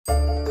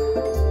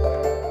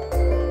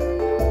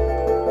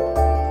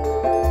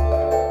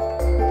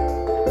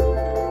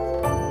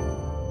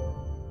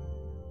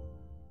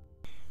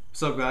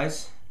What's up,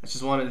 guys? I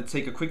just wanted to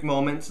take a quick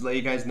moment to let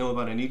you guys know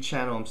about a new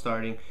channel I'm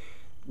starting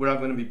where I'm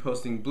going to be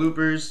posting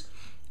bloopers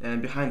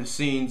and behind the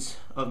scenes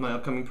of my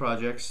upcoming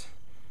projects,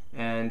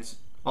 and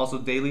also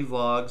daily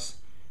vlogs,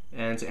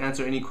 and to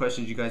answer any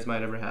questions you guys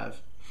might ever have.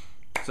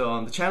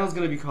 So the channel is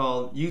going to be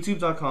called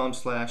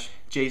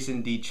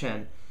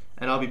youtube.com/JasonDChen,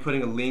 and I'll be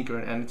putting a link or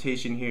an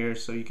annotation here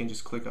so you can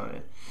just click on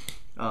it.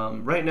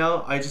 Right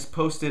now I just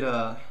posted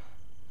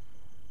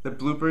the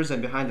bloopers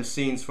and behind the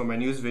scenes for my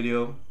newest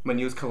video, my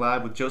newest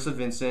collab with Joseph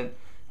Vincent,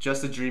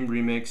 Just a Dream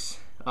remix.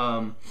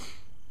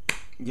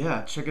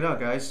 Yeah, check it out,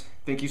 guys.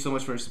 Thank you so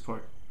much for your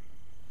support.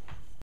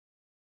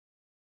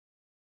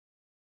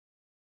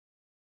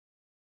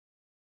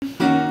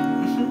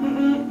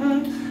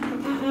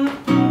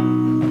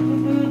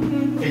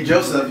 Hey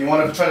Joseph, you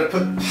want to try to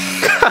put...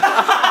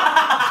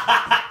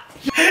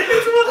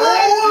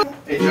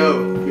 Hey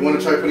Joe, you want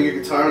to try putting your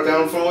guitar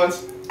down for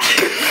once?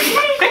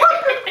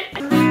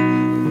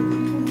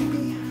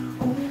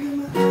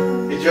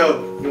 Hey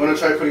Joe, you want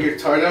to try putting your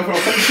guitar down for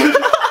once?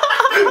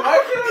 Why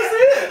can't I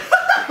say it?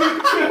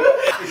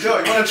 Hey Joe,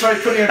 you want to try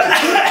putting your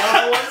guitar down for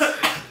once?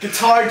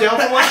 Guitar down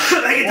for once?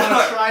 You want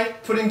to try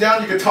putting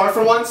down your guitar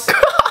for once?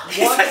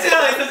 He says it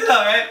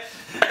out, right?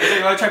 Hey,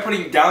 you want to try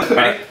putting it down?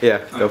 Ready?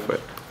 Yeah, go for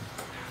it.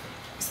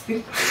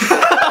 I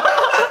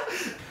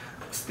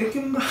was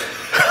thinking about...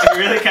 You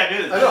really can't do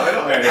this. I know, I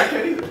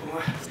can't either.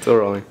 Still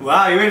rolling.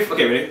 Wow, you ready?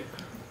 Okay, ready?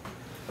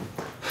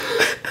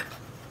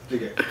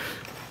 Okay.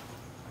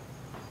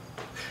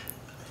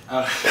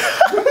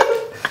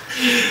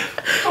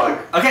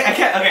 Okay, I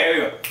can't. Okay, here we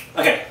go.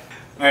 Okay.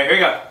 Alright, here we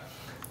go.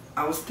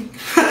 I was thinking...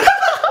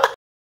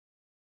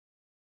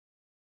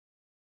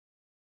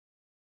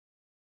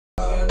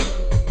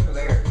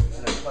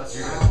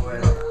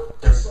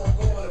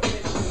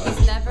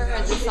 He's never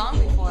heard this song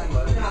before.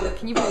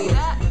 Can you believe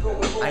that?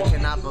 I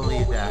cannot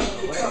believe that.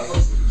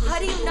 How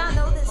do you not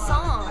know this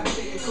song?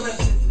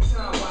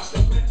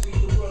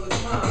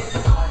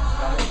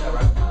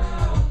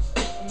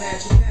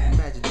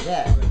 Imagine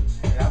that.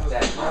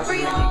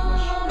 Free all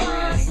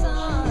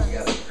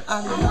sons. I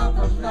love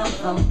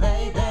them,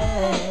 baby.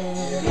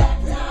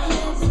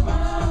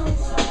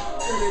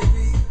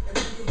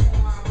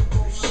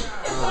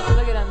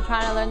 Look at him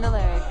trying to learn the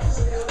lyrics.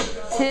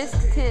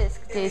 Tisk tisk,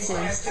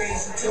 Jason.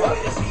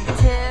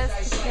 Tisk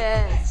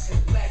tisk.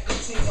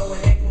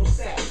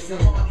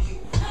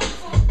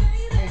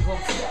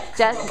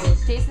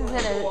 Jason's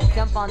gonna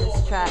jump on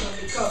this track.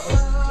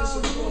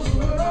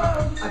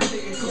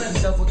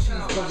 Double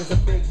cheeseburgers, a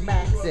Big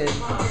Macs, and